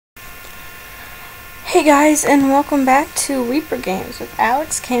Hey guys, and welcome back to Weeper Games with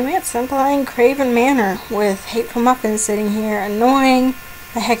Alexkmanson playing Kraven Manor with Hateful Muffin sitting here annoying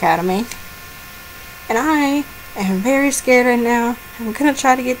the heck out of me. And I am very scared right now. I'm gonna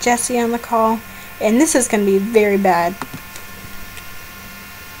try to get Jesse on the call, and this is gonna be very bad.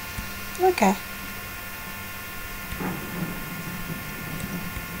 Okay.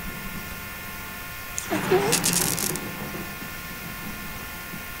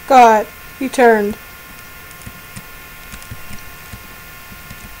 God, you turned.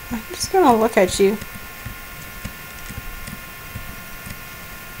 I'm just gonna look at you.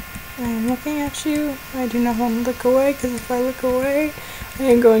 I am looking at you. I do not want to look away, because if I look away, I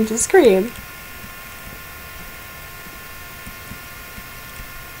am going to scream.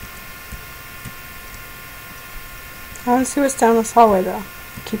 I want to see what's down this hallway, though.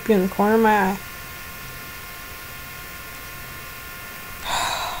 Keep you in the corner of my eye.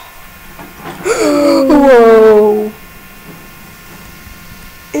 Whoa!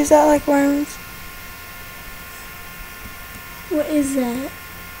 Is that like worms? What is that?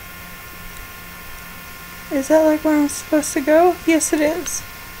 Is that like where I'm supposed to go? Yes, it is.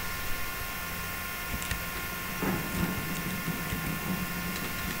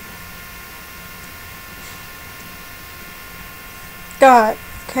 God,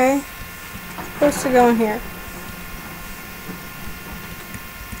 okay. Supposed to go in here.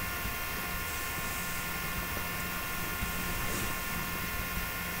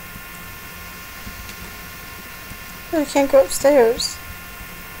 I can't go upstairs.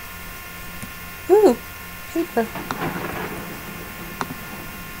 Ooh, paper.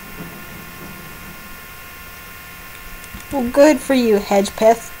 Well, good for you,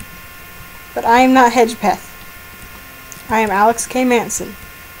 Hedgepeth. But I am not Hedgepeth. I am Alexkmanson.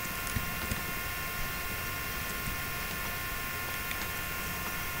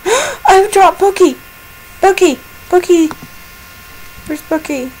 I've dropped Bookie! Bookie! Bookie! Where's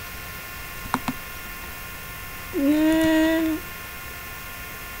Bookie?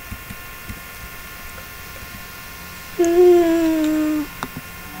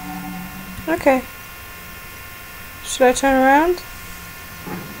 Okay. Should I turn around?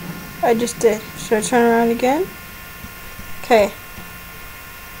 I just did. Should I turn around again? Okay.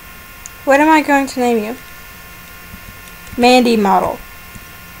 What am I going to name you? Mandy Model.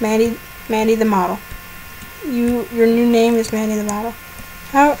 Mandy the Model. Your new name is Mandy the Model.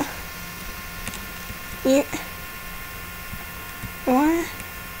 How? You? What?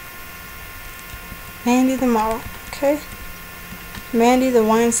 Mandy the Model. Okay. Mandy the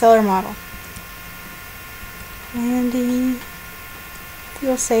Wine Cellar Model. Mandy.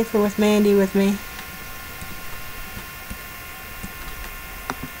 Feel safer with Mandy with me.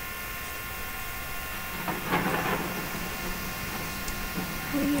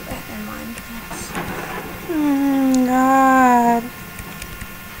 How do you get in mind God.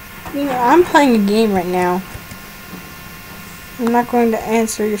 I'm playing a game right now. I'm not going to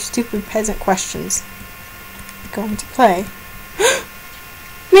answer your stupid peasant questions. I'm going to play.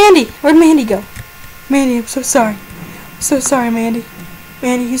 Mandy! Where'd Mandy go? Mandy, I'm so sorry. I'm so sorry, Mandy.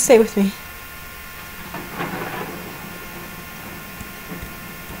 Mandy, you stay with me.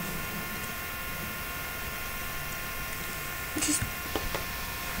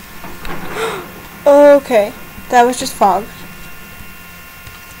 Okay, that was just fog.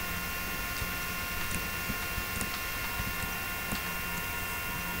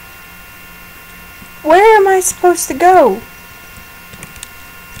 Where am I supposed to go?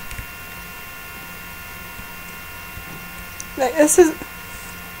 Like, this is...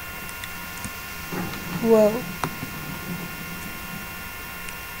 Whoa.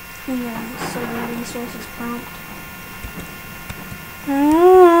 Yeah, so the resources prompt.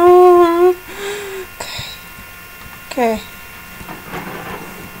 Okay.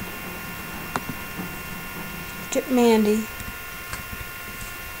 Get Mandy.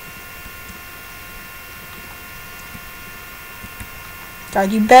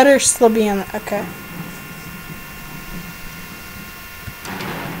 God, you better still be on the... Okay.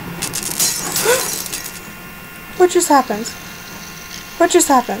 What just happened? What just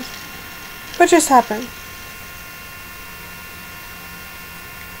happened? What just happened?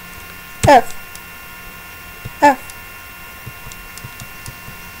 F. F.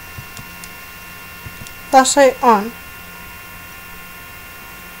 Flashlight on.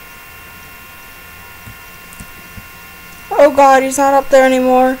 Oh God, he's not up there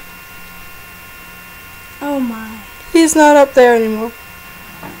anymore. Oh my. He's not up there anymore.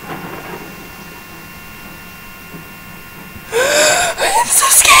 I'm so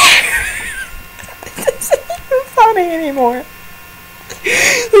scared. This isn't even funny anymore.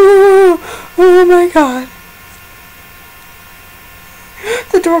 Oh my god.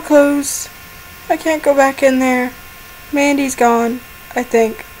 The door closed. I can't go back in there. Mandy's gone, I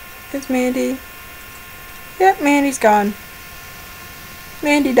think. Is Mandy? Yep, Mandy's gone.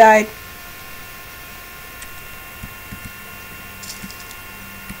 Mandy died.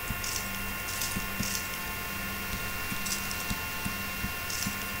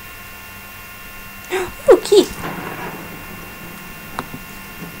 Ooh, key.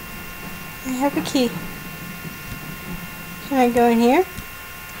 I have a key. Can I go in here?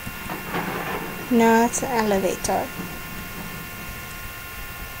 No, it's an elevator.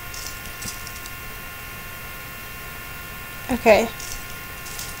 Okay.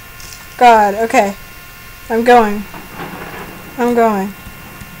 God, okay. I'm going. I'm going.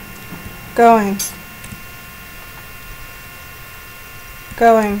 Going.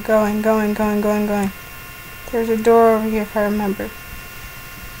 Going. There's a door over here if I remember.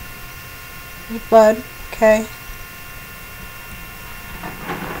 There's blood. Okay.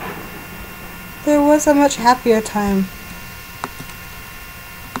 There was a much happier time.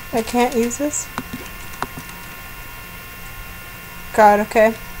 I can't use this? God,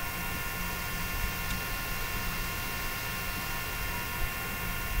 okay.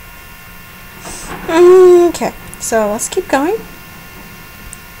 Okay, so let's keep going.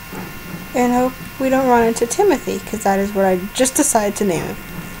 And hope we don't run into Timothy, because that is what I just decided to name him.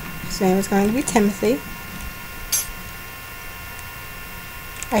 His name is going to be Timothy.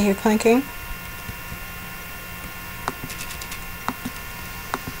 I hear clinking.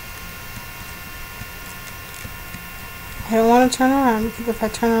 I don't want to turn around, because if I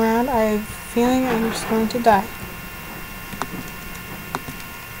turn around, I have a feeling I'm just going to die.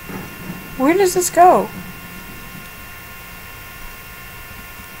 Where does this go?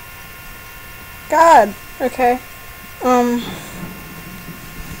 God. Okay.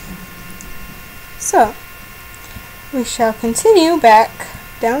 So, we shall continue back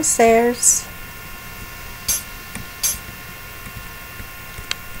downstairs.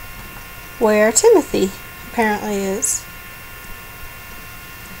 Where Timothy apparently is.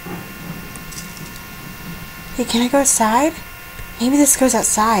 Hey, can I go outside? Maybe this goes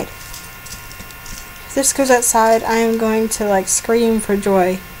outside. If this goes outside, I am going to, like, scream for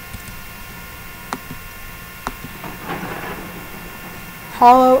joy.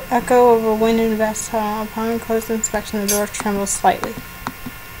 Hollow echo of a wind in a vast tunnel. Upon close inspection, the door trembles slightly.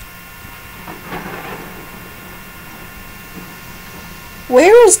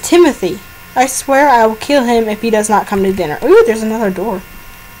 Where is Timothy? I swear I will kill him if he does not come to dinner. Ooh, there's another door.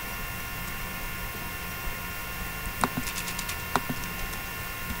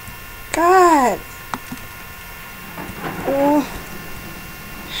 God. Oh.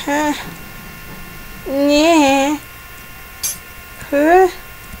 Huh. Yeah. Huh.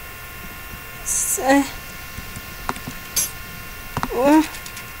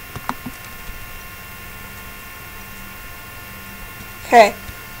 Okay.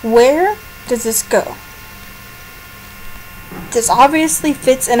 Where does this go? This obviously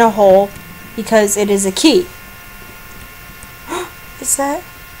fits in a hole because it is a key. Is that?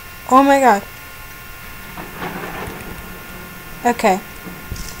 Oh my god. Okay.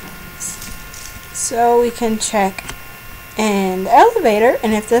 So we can check in the elevator,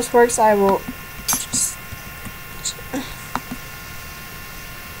 and if this works, I will just...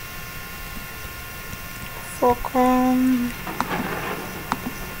 Fulcrum...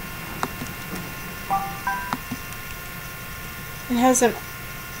 It has an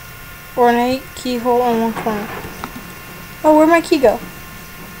ornate keyhole on one corner. Oh, where'd my key go?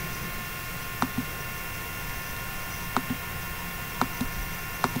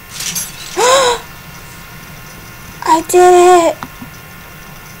 I did it!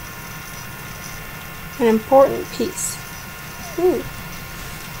 An important piece. Ooh.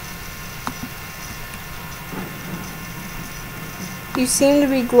 You seem to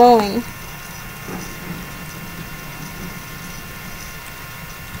be glowing.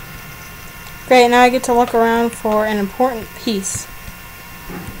 Great, now I get to look around for an important piece.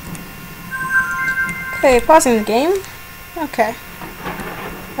 Okay, pausing the game. Okay.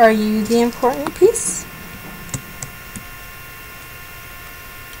 Are you the important piece?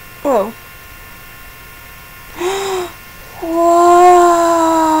 Whoa.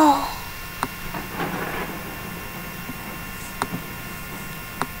 Whoa!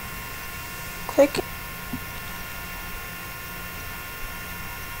 Click.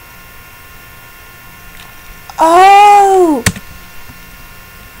 Oh!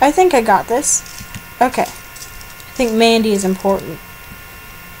 I think I got this. Okay. I think Mandy is important.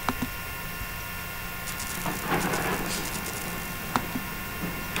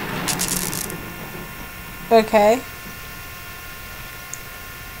 Okay.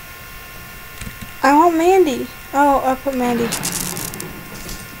 I want Mandy. Oh, I put Mandy.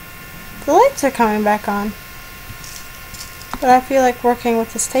 The lights are coming back on. But I feel like working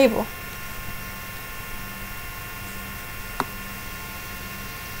with this table.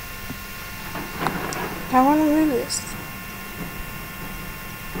 I want to move this.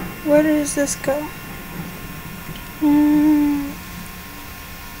 Where does this go?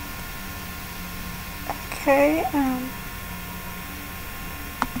 Okay,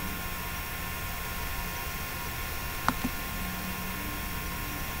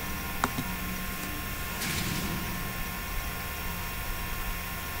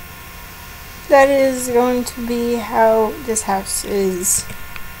 that is going to be how this house is.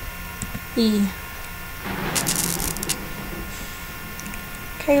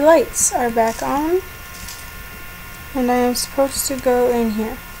 Okay, lights are back on. And I am supposed to go in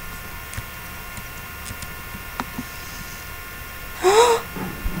here.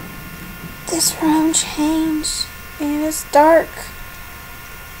 This room changed. And it's dark.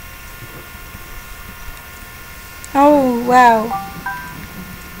 Oh, wow.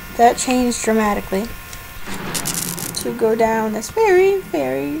 That changed dramatically. To go down this very,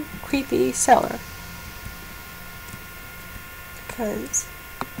 very creepy cellar. Because,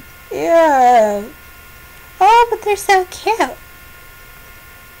 yeah. Oh, but they're so cute.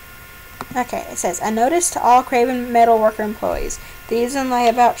 Okay, it says, a notice to all Kraven metalworker employees. Thieves and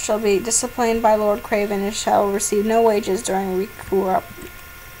layabouts shall be disciplined by Lord Kraven and shall receive no wages during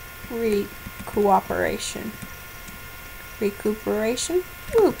recuperation. Recuperation?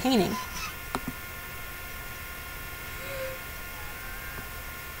 Ooh, painting.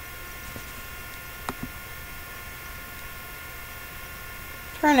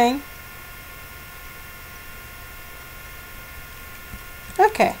 Turning.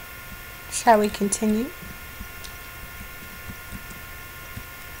 Okay. Shall we continue?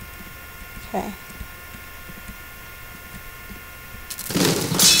 Okay.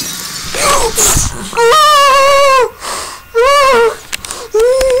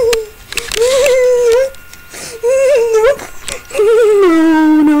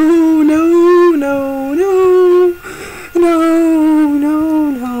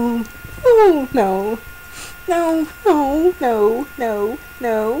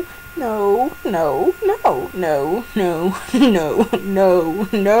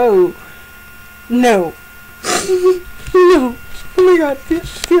 No. No. Oh my god,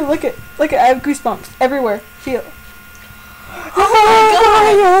 feel, look at, I have goosebumps everywhere. Feel. Oh my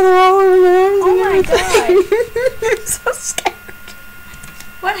god. They're all over my arms. Oh my god. I'm so scared.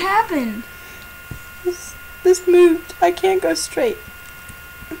 What happened? This moved. I can't go straight.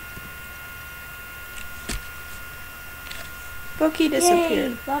 Bookie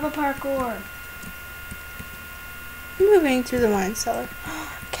disappeared. Yay, lava parkour. Moving through the wine cellar.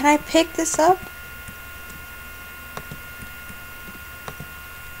 Can I pick this up?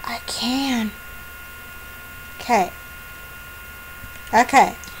 I can. Okay.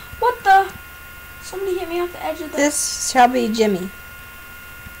 Okay. What the? Somebody hit me off the edge of the... This shall be Jimmy.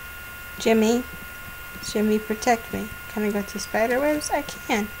 Jimmy. Jimmy, protect me. Can I go through spider webs? I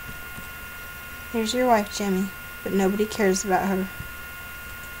can. Here's your wife, Jimmy. But nobody cares about her.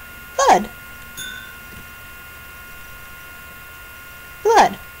 Blood.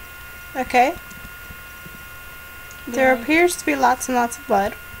 Blood. Okay. There appears to be lots and lots of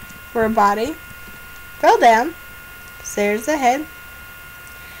blood. Where a body fell down, there's the head,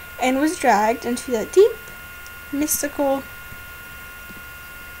 and was dragged into that deep, mystical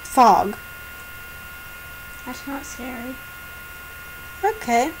fog. That's not scary.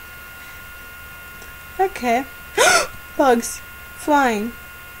 Okay. Okay. Bugs flying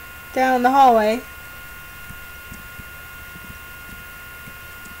down the hallway.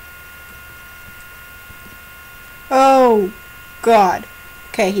 Oh, God.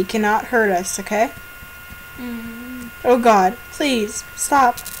 Okay, he cannot hurt us, okay? Oh, God. Please,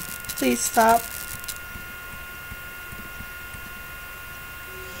 stop. Please, stop.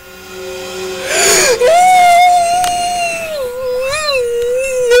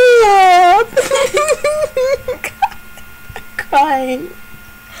 Crying.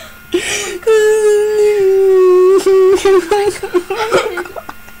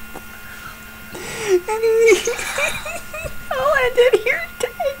 All I did here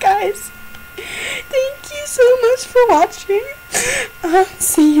today, guys. Thank you so much for watching.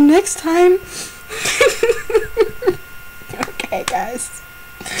 See you next time. Okay, guys.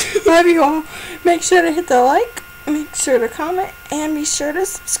 Love you all. Make sure to hit the like, make sure to comment, and be sure to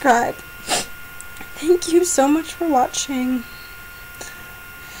subscribe. Thank you so much for watching.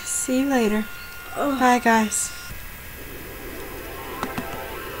 See you later. Ugh. Bye, guys.